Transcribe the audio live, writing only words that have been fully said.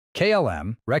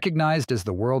KLM, recognized as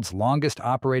the world's longest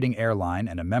operating airline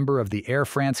and a member of the Air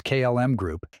France-KLM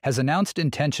group, has announced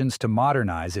intentions to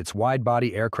modernize its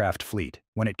wide-body aircraft fleet.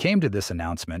 When it came to this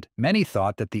announcement, many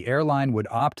thought that the airline would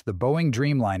opt the Boeing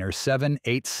Dreamliner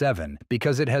 787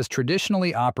 because it has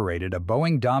traditionally operated a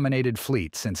Boeing-dominated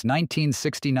fleet since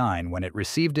 1969 when it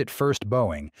received its first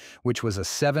Boeing, which was a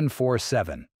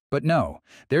 747. But no,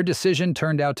 their decision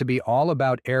turned out to be all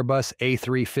about Airbus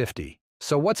A350.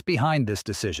 So what's behind this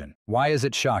decision? Why is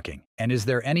it shocking? And is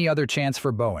there any other chance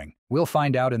for Boeing? We'll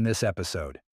find out in this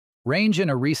episode. In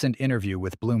a recent interview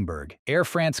with Bloomberg, Air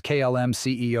France-KLM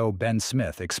CEO Ben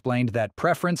Smith explained that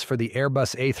preference for the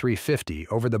Airbus A350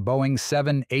 over the Boeing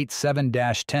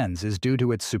 787-10s is due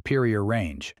to its superior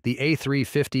range. The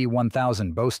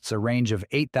A350-1000 boasts a range of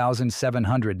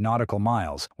 8,700 nautical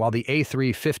miles, while the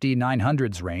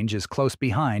A350-900's range is close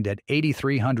behind at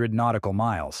 8,300 nautical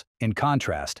miles. In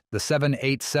contrast, the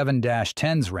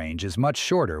 787-10's range is much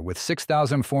shorter with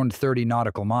 6,430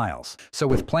 nautical miles. So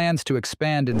with plans to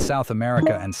expand in South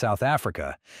America and South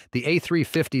Africa, the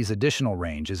A350's additional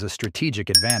range is a strategic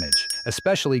advantage,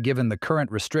 especially given the current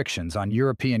restrictions on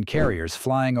European carriers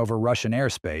flying over Russian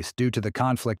airspace due to the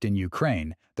conflict in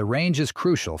Ukraine. The range is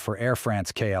crucial for Air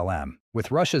France-KLM. With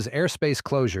Russia's airspace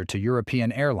closure to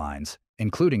European airlines,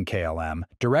 including KLM,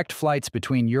 direct flights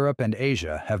between Europe and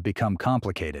Asia have become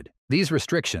complicated. These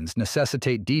restrictions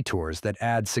necessitate detours that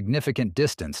add significant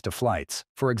distance to flights.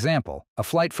 For example, a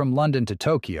flight from London to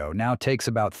Tokyo now takes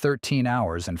about 13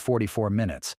 hours and 44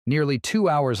 minutes, nearly 2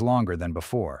 hours longer than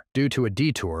before, due to a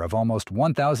detour of almost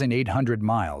 1,800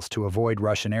 miles to avoid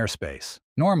Russian airspace.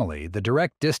 Normally, the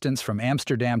direct distance from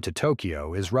Amsterdam to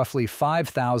Tokyo is roughly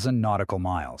 5,000 nautical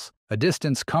miles, a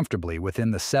distance comfortably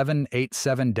within the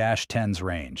 787-10's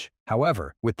range.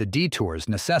 However, with the detours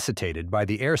necessitated by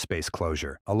the airspace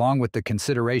closure, along with the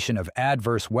consideration of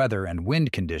adverse weather and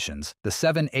wind conditions, the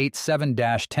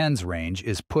 787-10's range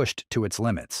is pushed to its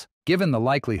limits. Given the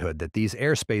likelihood that these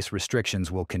airspace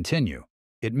restrictions will continue,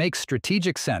 it makes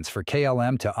strategic sense for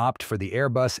KLM to opt for the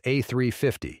Airbus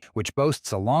A350, which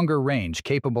boasts a longer range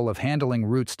capable of handling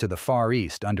routes to the Far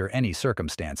East under any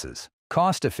circumstances.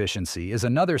 Cost efficiency is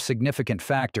another significant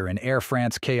factor in Air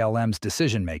France-KLM's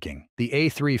decision-making. The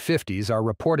A350s are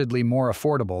reportedly more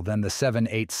affordable than the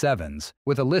 787s,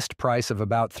 with a list price of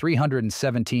about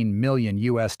 $317 million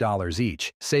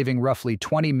each, saving roughly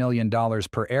 $20 million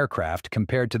per aircraft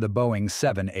compared to the Boeing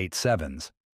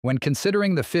 787s. When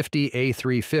considering the 50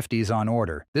 A350s on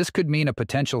order, this could mean a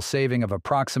potential saving of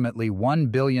approximately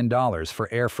 $1 billion for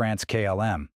Air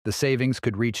France-KLM. The savings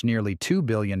could reach nearly $2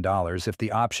 billion if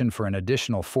the option for an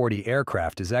additional 40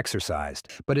 aircraft is exercised.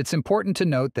 But it's important to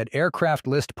note that aircraft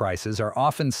list prices are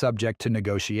often subject to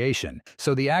negotiation,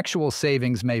 so the actual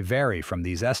savings may vary from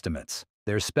these estimates.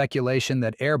 There's speculation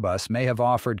that Airbus may have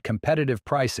offered competitive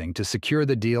pricing to secure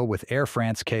the deal with Air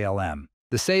France-KLM.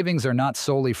 The savings are not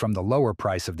solely from the lower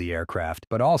price of the aircraft,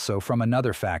 but also from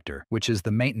another factor, which is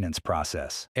the maintenance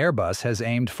process. Airbus has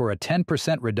aimed for a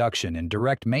 10% reduction in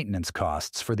direct maintenance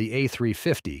costs for the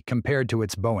A350 compared to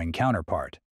its Boeing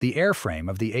counterpart. The airframe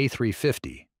of the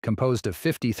A350, composed of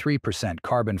 53%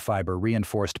 carbon fiber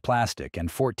reinforced plastic and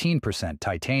 14%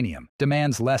 titanium,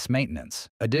 demands less maintenance.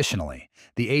 Additionally,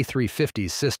 the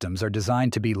A350's systems are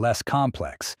designed to be less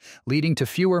complex, leading to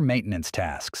fewer maintenance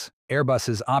tasks.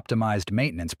 Airbus's optimized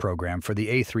maintenance program for the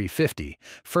A350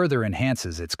 further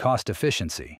enhances its cost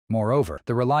efficiency. Moreover,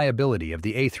 the reliability of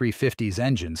the A350's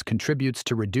engines contributes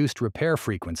to reduced repair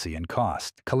frequency and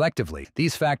cost. Collectively,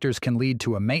 these factors can lead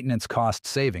to a maintenance cost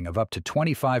saving of up to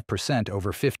 25%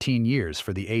 over 15 years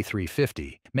for the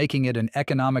A350, making it an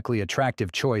economically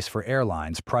attractive choice for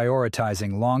airlines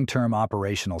prioritizing long-term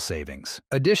operational savings.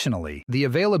 Additionally, the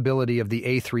availability of the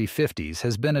A350s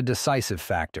has been a decisive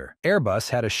factor.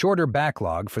 Airbus had a shorter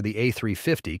backlog for the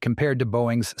A350 compared to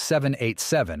Boeing's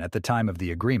 787 at the time of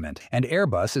the agreement, and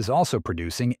Airbus is also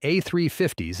producing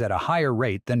A350s at a higher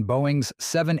rate than Boeing's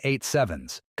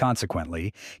 787s.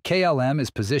 Consequently, KLM is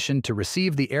positioned to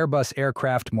receive the Airbus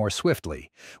aircraft more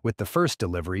swiftly, with the first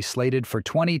delivery slated for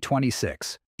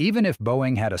 2026. Even if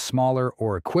Boeing had a smaller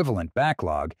or equivalent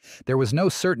backlog, there was no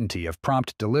certainty of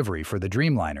prompt delivery for the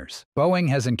Dreamliners. Boeing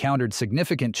has encountered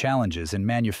significant challenges in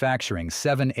manufacturing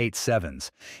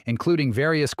 787s, including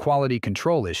various quality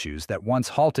control issues that once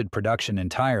halted production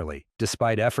entirely.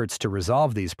 Despite efforts to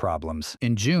resolve these problems,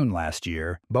 in June last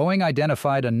year, Boeing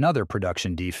identified another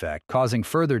production defect causing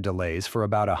further delays for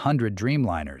about 100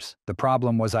 Dreamliners. The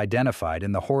problem was identified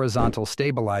in the horizontal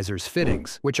stabilizers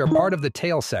fittings, which are part of the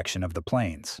tail section of the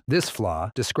planes. France. This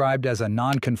flaw, described as a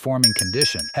non-conforming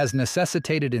condition, has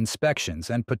necessitated inspections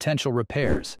and potential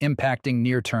repairs, impacting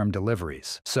near-term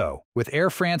deliveries. So, with Air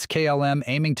France-KLM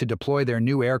aiming to deploy their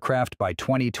new aircraft by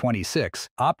 2026,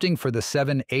 opting for the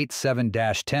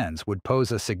 787-10s would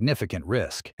pose a significant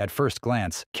risk. At first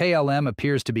glance, KLM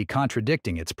appears to be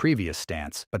contradicting its previous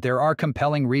stance, but there are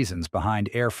compelling reasons behind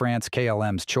Air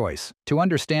France-KLM's choice. To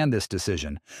understand this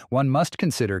decision, one must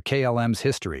consider KLM's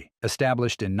history.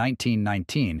 Established in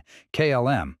 1919,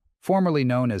 KLM, formerly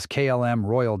known as KLM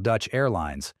Royal Dutch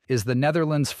Airlines, is the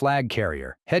Netherlands flag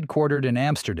carrier, headquartered in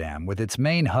Amsterdam with its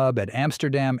main hub at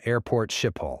Amsterdam Airport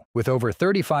Schiphol. With over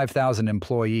 35,000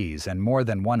 employees and more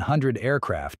than 100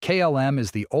 aircraft, KLM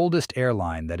is the oldest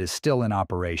airline that is still in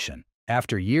operation.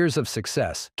 After years of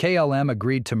success, KLM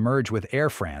agreed to merge with Air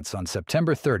France on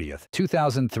September 30,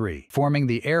 2003, forming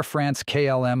the Air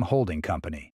France-KLM holding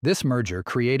company. This merger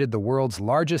created the world's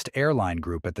largest airline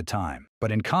group at the time.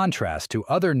 But in contrast to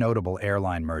other notable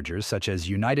airline mergers such as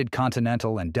United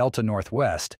Continental and Delta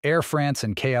Northwest, Air France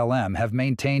and KLM have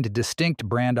maintained distinct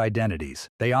brand identities.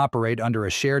 They operate under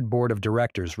a shared board of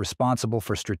directors responsible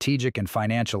for strategic and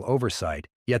financial oversight,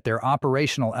 yet their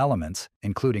operational elements,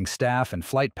 including staff and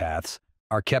flight paths,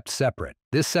 are kept separate.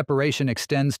 This separation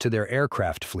extends to their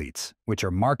aircraft fleets, which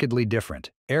are markedly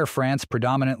different. Air France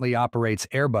predominantly operates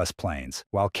Airbus planes,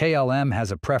 while KLM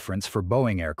has a preference for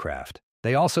Boeing aircraft.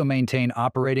 They also maintain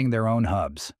operating their own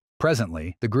hubs.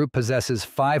 Presently, the group possesses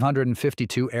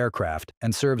 552 aircraft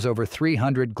and serves over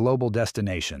 300 global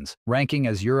destinations, ranking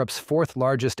as Europe's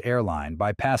fourth-largest airline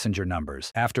by passenger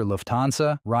numbers, after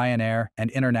Lufthansa, Ryanair,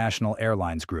 and International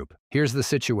Airlines Group. Here's the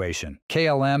situation.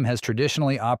 KLM has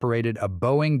traditionally operated a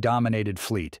Boeing-dominated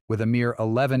fleet, with a mere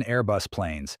 11 Airbus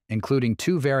planes, including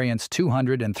two variants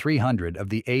 200 and 300 of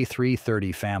the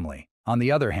A330 family. On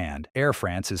the other hand, Air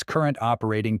France is currently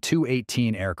operating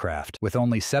 218 aircraft, with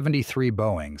only 73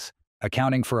 Boeings,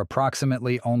 accounting for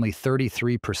approximately only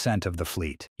 33% of the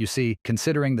fleet. You see,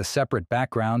 considering the separate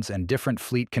backgrounds and different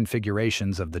fleet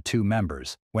configurations of the two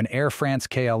members, when Air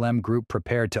France-KLM Group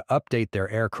prepared to update their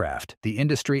aircraft, the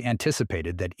industry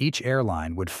anticipated that each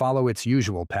airline would follow its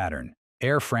usual pattern.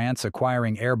 Air France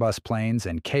acquiring Airbus planes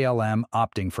and KLM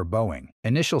opting for Boeing.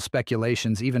 Initial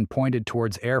speculations even pointed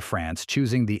towards Air France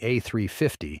choosing the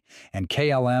A350 and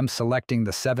KLM selecting the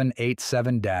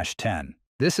 787-10.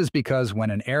 This is because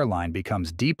when an airline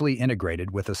becomes deeply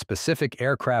integrated with a specific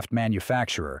aircraft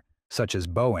manufacturer, such as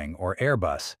Boeing or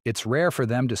Airbus, it's rare for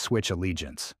them to switch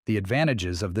allegiance. The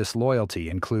advantages of this loyalty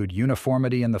include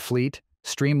uniformity in the fleet,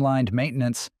 streamlined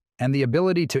maintenance, and the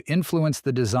ability to influence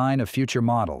the design of future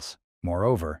models.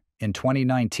 Moreover, in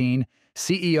 2019,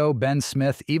 CEO Ben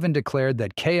Smith even declared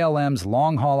that KLM's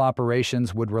long-haul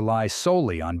operations would rely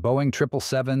solely on Boeing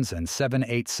 777s and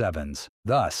 787s.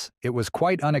 Thus, it was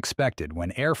quite unexpected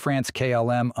when Air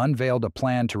France-KLM unveiled a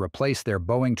plan to replace their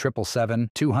Boeing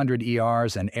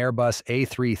 777-200ERs and Airbus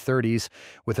A330s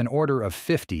with an order of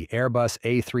 50 Airbus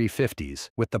A350s,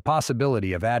 with the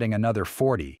possibility of adding another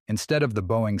 40 instead of the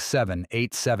Boeing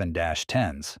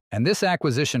 787-10s. And this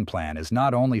acquisition plan is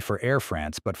not only for Air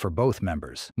France but for both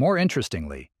members. More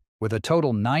interestingly, with a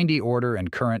total 90 order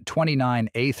and current 29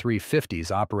 A350s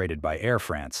operated by Air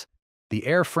France, the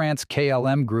Air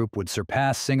France-KLM Group would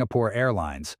surpass Singapore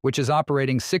Airlines, which is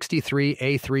operating 63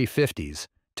 A350s,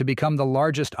 to become the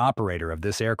largest operator of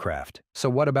this aircraft. So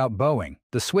what about Boeing?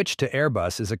 The switch to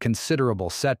Airbus is a considerable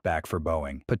setback for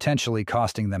Boeing, potentially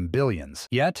costing them billions.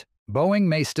 Yet, Boeing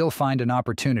may still find an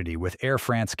opportunity with Air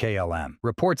France-KLM.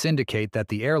 Reports indicate that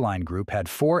the airline group had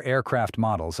 4 aircraft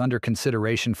models under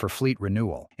consideration for fleet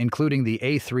renewal, including the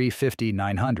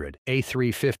A350-900,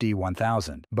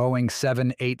 A350-1000, Boeing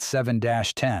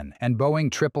 787-10, and Boeing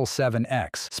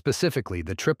 777X, specifically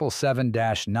the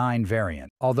 777-9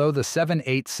 variant. Although the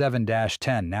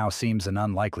 787-10 now seems an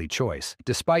unlikely choice,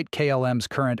 despite KLM's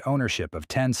current ownership of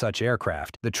 10 such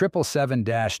aircraft, the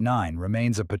 777-9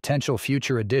 remains a potential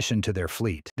future addition to their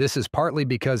fleet. This is partly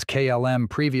because KLM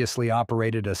previously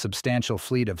operated a substantial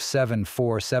fleet of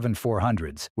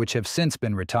 747-400s, which have since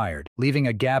been retired, leaving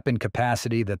a gap in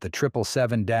capacity that the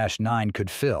 777-9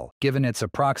 could fill, given its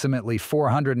approximately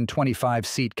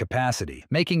 425-seat capacity,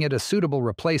 making it a suitable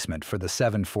replacement for the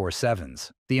 747s.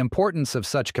 The importance of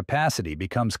such capacity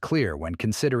becomes clear when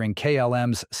considering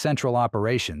KLM's central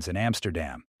operations in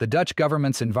Amsterdam. The Dutch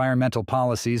government's environmental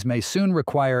policies may soon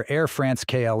require Air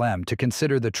France-KLM to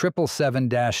consider the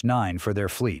 777-9 for their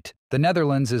fleet. The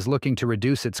Netherlands is looking to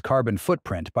reduce its carbon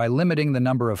footprint by limiting the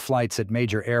number of flights at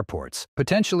major airports,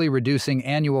 potentially reducing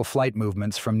annual flight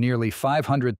movements from nearly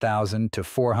 500,000 to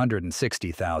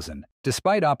 460,000.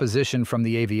 Despite opposition from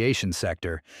the aviation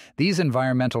sector, these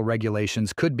environmental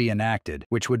regulations could be enacted,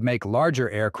 which would make larger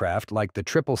aircraft like the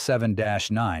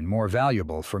 777-9 more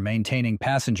valuable for maintaining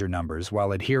passenger numbers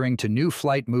while adhering to new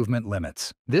flight movement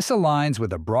limits. This aligns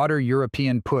with a broader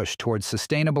European push towards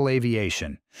sustainable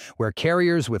aviation, where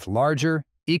carriers with larger,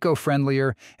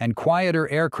 eco-friendlier, and quieter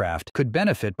aircraft could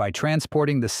benefit by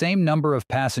transporting the same number of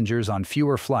passengers on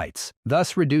fewer flights,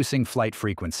 thus reducing flight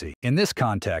frequency. In this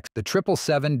context, the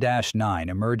 777-9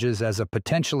 emerges as a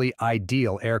potentially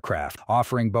ideal aircraft,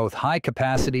 offering both high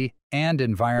capacity and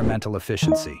environmental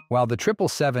efficiency. While the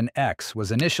 777X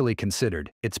was initially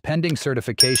considered, its pending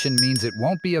certification means it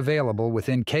won't be available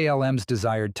within KLM's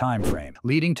desired timeframe,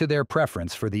 leading to their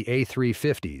preference for the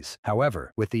A350s.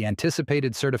 However, with the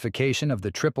anticipated certification of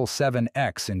the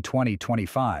 777X in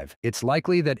 2025, it's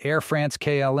likely that Air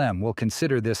France-KLM will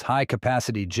consider this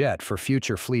high-capacity jet for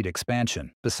future fleet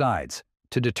expansion. Besides,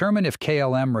 to determine if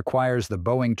KLM requires the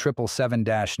Boeing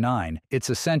 777-9, it's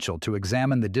essential to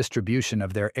examine the distribution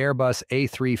of their Airbus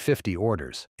A350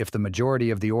 orders. If the majority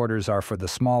of the orders are for the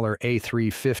smaller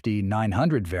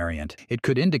A350-900 variant, it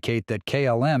could indicate that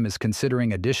KLM is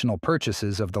considering additional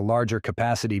purchases of the larger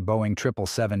capacity Boeing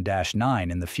 777-9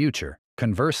 in the future.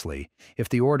 Conversely, if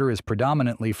the order is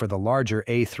predominantly for the larger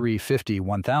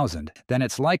A350-1000, then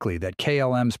it's likely that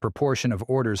KLM's proportion of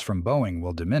orders from Boeing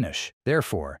will diminish.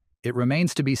 Therefore, it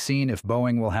remains to be seen if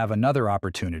Boeing will have another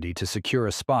opportunity to secure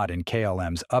a spot in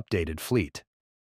KLM's updated fleet.